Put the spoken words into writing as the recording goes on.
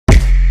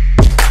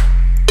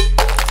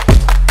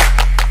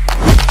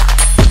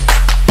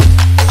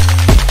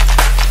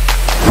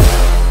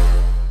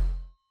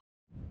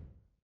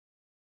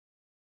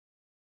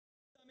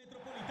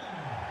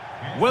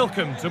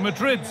Welcome to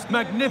Madrid's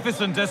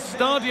magnificent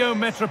Estadio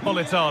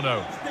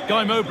Metropolitano.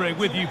 Guy Mowbray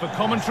with you for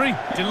commentary.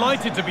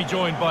 Delighted to be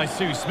joined by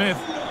Sue Smith.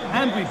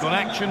 And we've got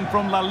action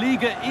from La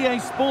Liga EA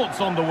Sports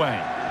on the way.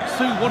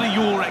 Sue, what are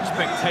your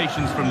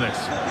expectations from this?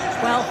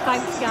 Well,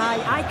 thanks,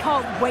 Guy. I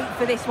can't wait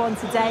for this one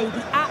today.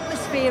 The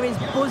atmosphere is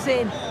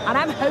buzzing, and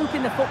I'm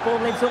hoping the football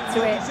lives up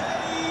to it.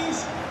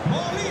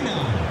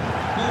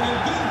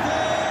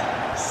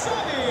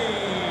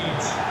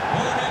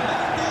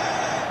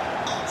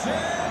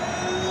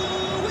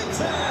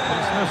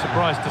 No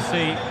surprise to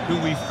see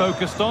who we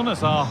focused on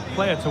as our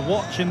player to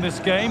watch in this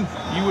game.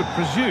 You would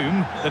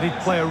presume that he'd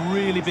play a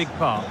really big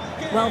part.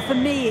 Well, for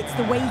me, it's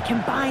the way he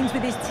combines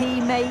with his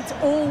teammates,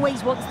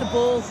 always wants the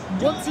ball.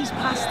 Once he's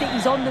passed it,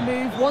 he's on the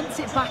move, wants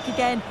it back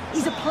again.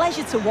 He's a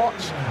pleasure to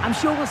watch. I'm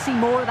sure we'll see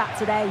more of that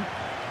today.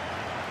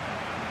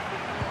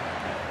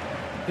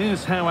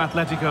 Here's how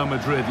Atletico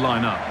Madrid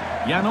line up.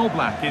 Jan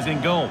Oblak is in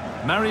goal.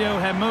 Mario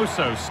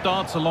Hermoso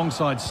starts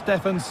alongside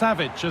Stefan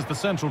Savic as the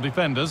central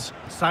defenders.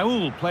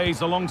 Saúl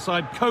plays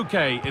alongside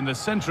Koke in the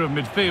centre of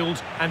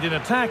midfield. And in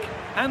attack...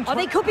 Oh,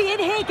 they could be in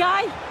here,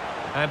 Guy.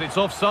 And it's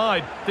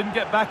offside. Didn't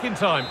get back in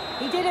time.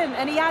 He didn't,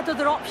 and he had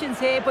other options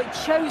here, but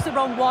chose the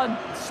wrong one.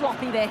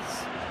 Sloppy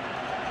this.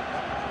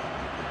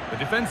 The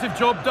defensive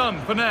job done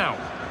for now.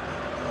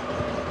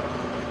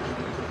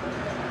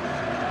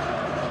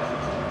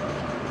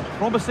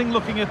 Promising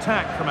looking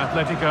attack from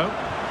Atletico.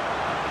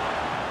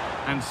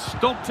 And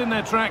stopped in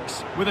their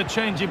tracks with a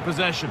change in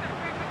possession.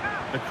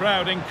 The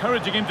crowd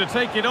encouraging him to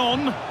take it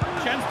on.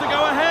 Chance to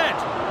go ahead.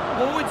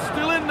 Oh, it's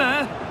still in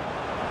there.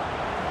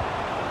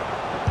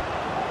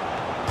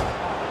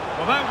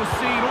 Well, that was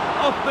seen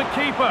off the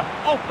keeper,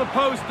 off the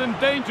post, and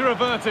danger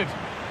averted.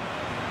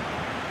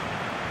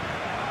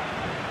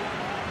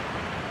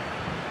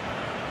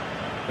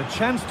 The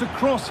chance to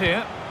cross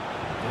here.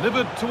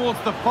 Delivered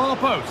towards the far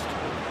post.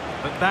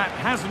 But that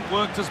hasn't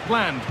worked as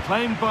planned,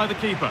 claimed by the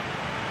keeper.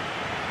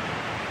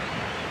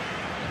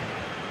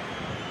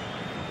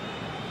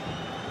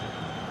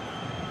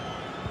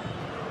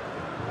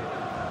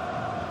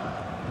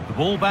 The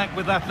ball back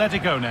with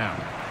Atletico now.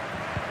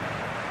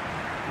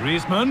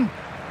 Griezmann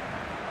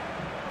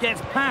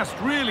gets past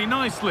really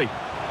nicely.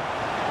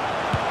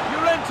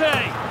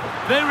 Llorente,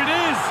 there it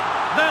is.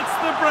 That's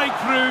the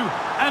breakthrough,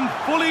 and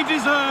fully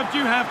deserved,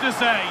 you have to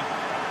say.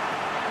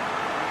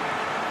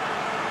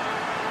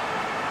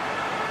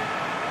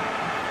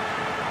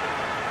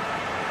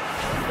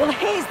 Well,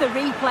 here's the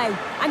replay,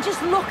 and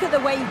just look at the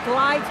way he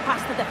glides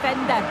past the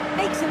defender.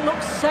 Makes it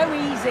look so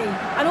easy,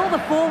 and all the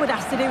forward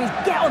has to do is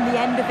get on the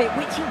end of it,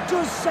 which he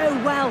does so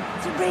well.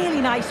 It's a really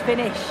nice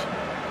finish.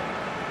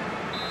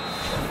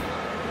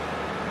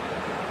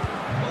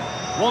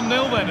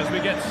 1-0 then as we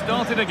get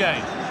started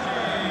again.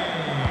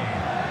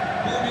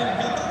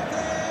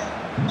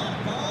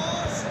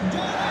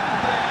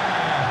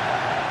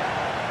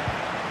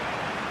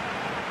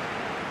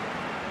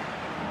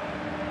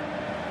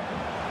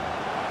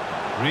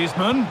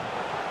 Griezmann.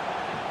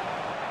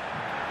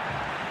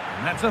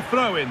 And that's a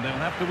throw-in. They'll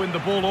have to win the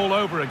ball all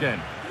over again.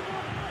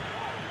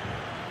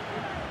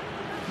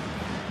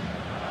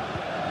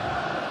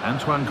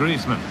 Antoine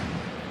Griezmann.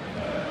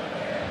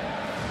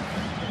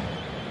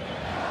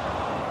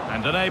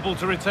 And unable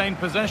to retain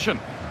possession.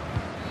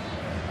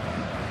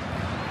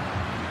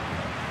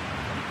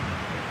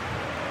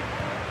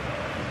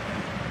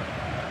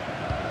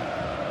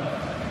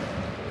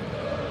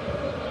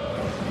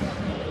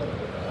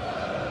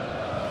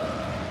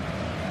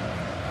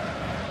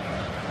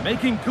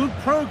 Making good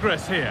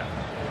progress here.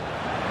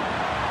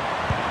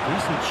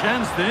 Decent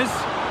chance this.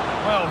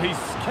 Well, he's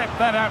kept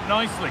that out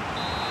nicely.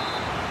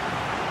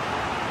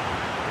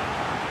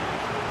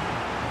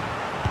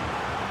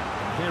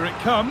 Here it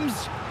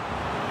comes.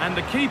 And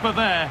the keeper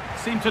there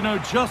seemed to know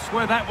just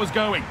where that was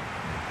going.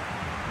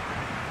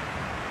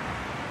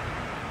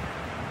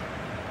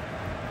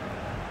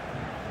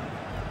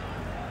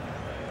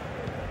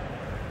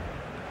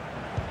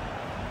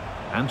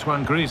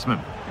 Antoine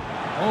Griezmann.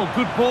 Oh,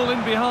 good ball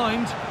in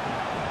behind.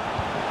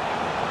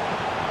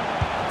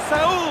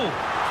 Saúl!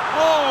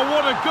 Oh,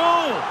 what a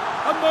goal!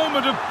 A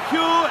moment of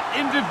pure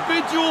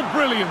individual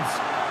brilliance.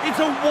 It's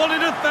a 1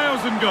 in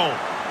 1,000 goal.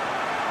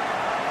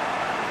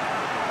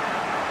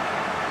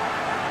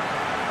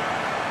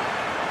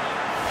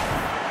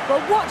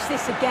 Well, watch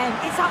this again.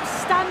 It's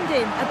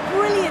outstanding. A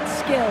brilliant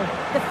skill.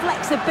 The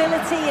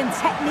flexibility and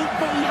technique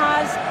that he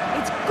has.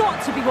 It's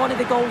got to be one of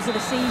the goals of the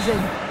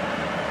season.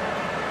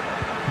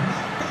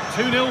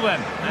 2-0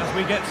 then, as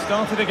we get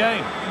started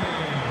again.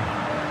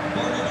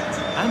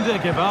 Ander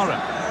Guevara.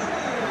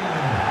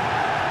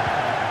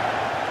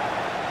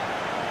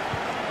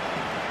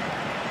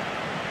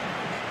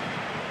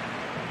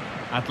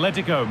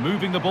 Atletico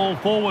moving the ball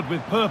forward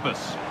with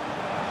purpose.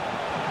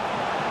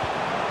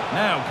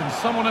 Now, can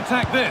someone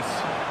attack this?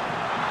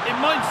 It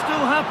might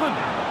still happen.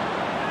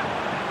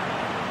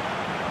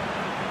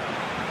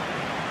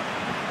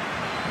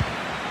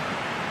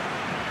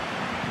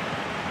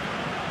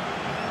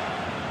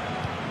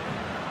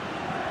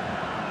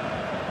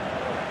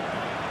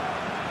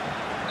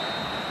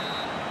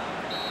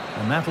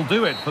 And that'll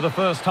do it for the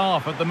first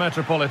half at the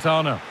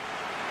Metropolitano.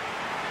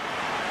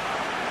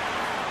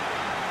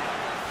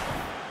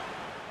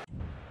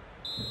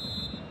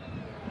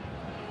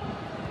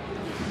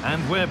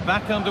 And we're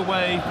back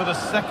underway for the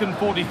second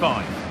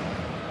 45.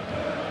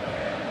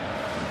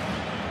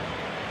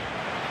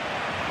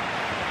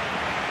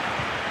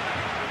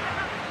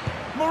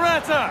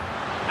 Morata!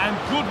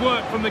 And good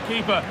work from the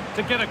keeper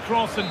to get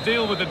across and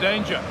deal with the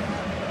danger.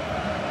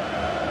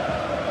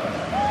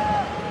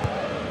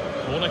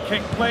 Corner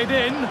kick played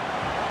in.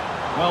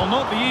 Well,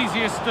 not the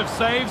easiest of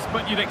saves,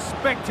 but you'd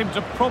expect him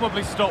to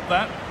probably stop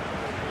that.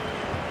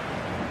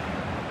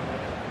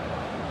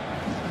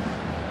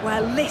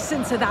 Well,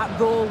 listen to that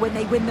roar when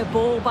they win the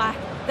ball back.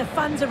 The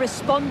fans are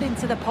responding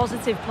to the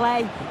positive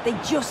play. They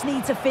just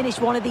need to finish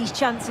one of these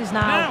chances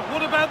now. Now,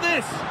 what about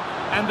this?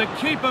 And the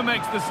keeper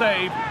makes the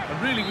save,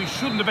 and really we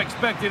shouldn't have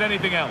expected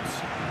anything else.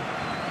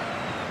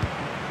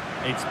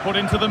 It's put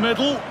into the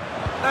middle.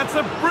 That's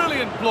a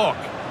brilliant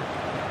block.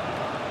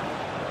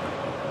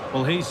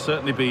 Well, he's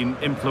certainly been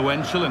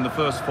influential in the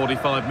first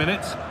 45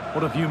 minutes.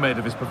 What have you made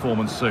of his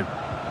performance, Sue?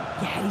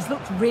 Yeah, he's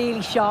looked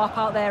really sharp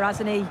out there,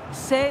 hasn't he?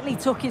 Certainly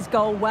took his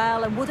goal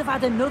well and would have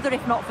had another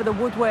if not for the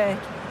woodwork.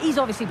 He's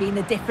obviously been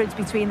the difference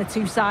between the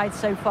two sides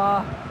so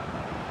far.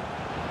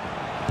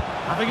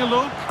 Having a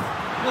look.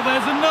 Well,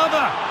 there's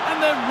another,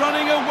 and they're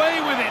running away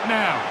with it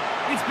now.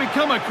 It's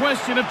become a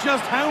question of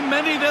just how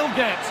many they'll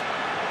get.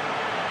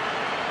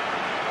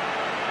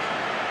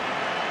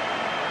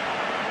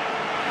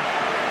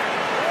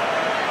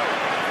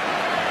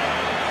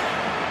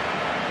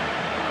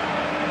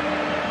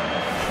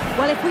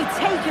 Well, if we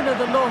take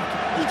another look,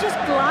 he just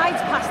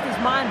glides past his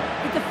man.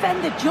 The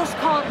defender just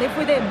can't live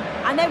with him.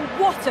 And then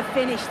what a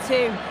finish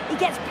too. He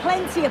gets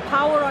plenty of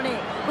power on it,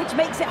 which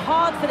makes it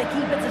hard for the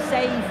keeper to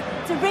save.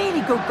 It's a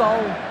really good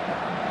goal.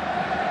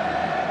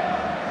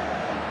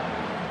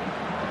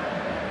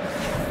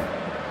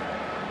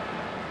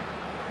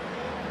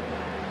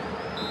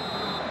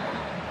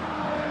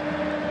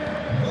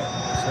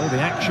 So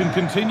the action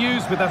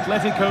continues with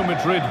Atletico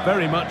Madrid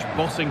very much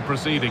bossing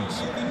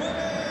proceedings.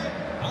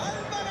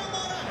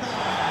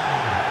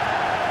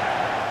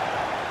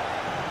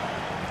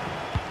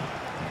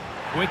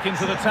 Quick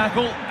into the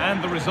tackle,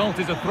 and the result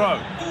is a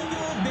throw.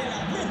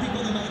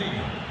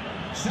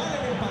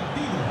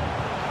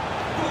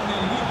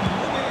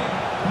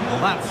 Well,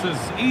 that's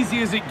as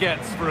easy as it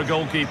gets for a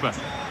goalkeeper.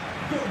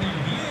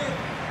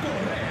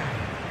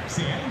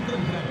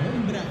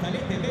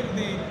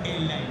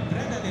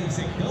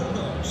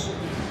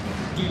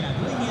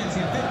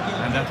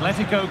 And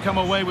Atletico come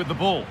away with the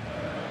ball.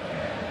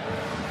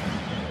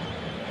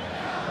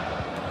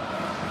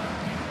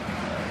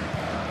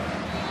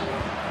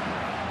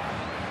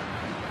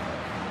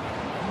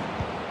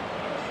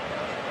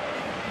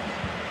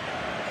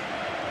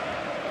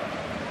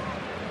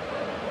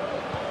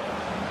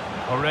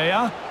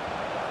 Correa,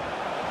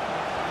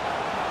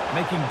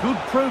 making good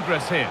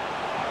progress here.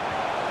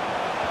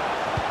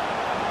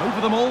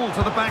 Over them all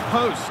to the back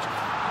post.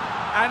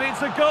 And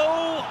it's a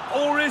goal,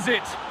 or is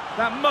it?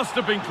 That must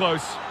have been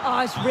close. Oh,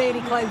 it's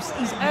really close.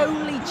 He's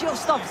only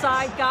just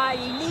offside, guy.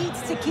 He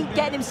needs to keep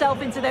getting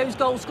himself into those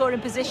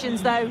goal-scoring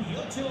positions, though.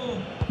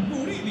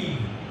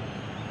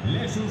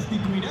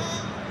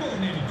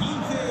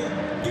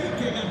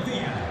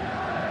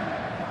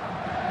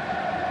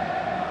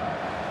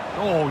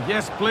 Oh,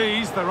 yes,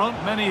 please. There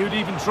aren't many who'd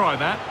even try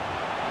that.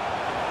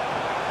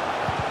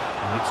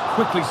 And it's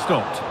quickly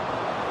stopped.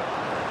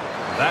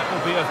 That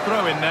will be a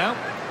throw-in now.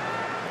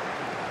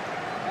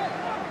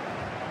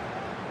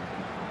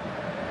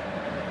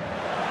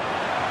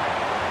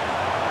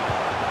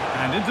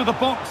 And into the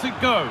box it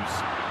goes.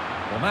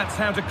 Well, that's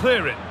how to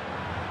clear it.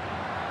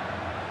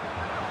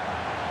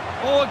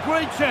 Oh, a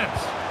great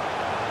chance.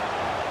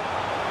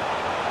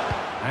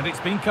 And it's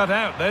been cut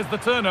out. There's the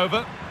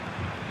turnover.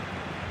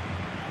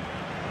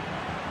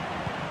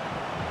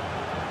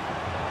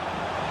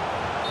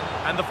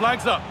 And the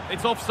flag's up.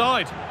 It's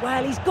offside.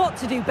 Well, he's got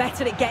to do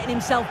better at getting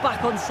himself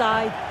back on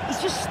side.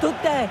 He's just stood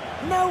there.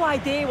 No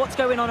idea what's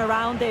going on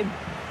around him.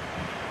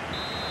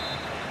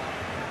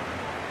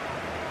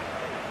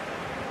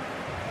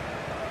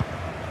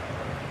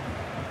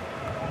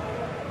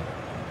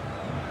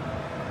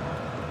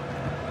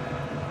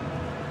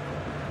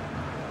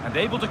 And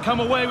able to come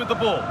away with the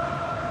ball.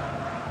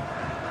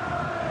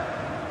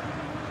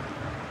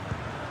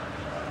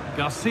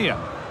 Garcia.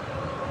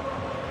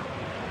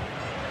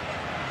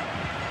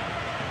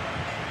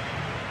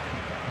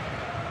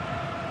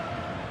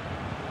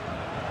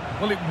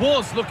 Well, it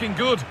was looking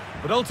good,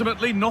 but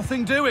ultimately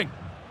nothing doing.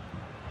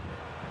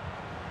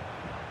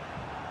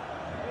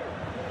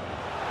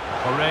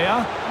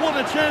 Correa, what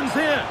a chance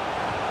here.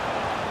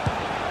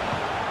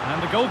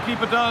 And the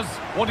goalkeeper does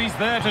what he's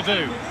there to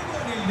do.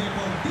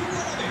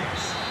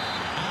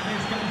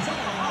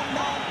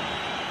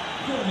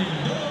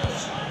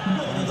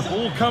 And the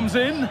ball comes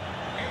in.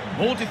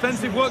 More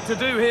defensive work to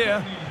do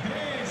here.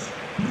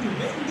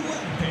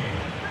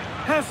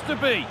 Has to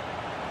be.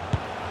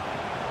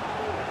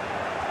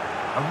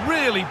 A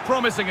really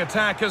promising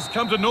attack has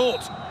come to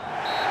naught.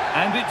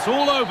 And it's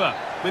all over,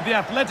 with the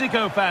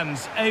Atletico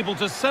fans able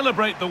to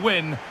celebrate the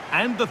win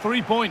and the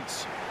 3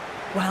 points.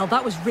 Well,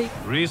 that was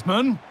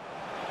Griezmann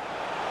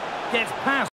gets past.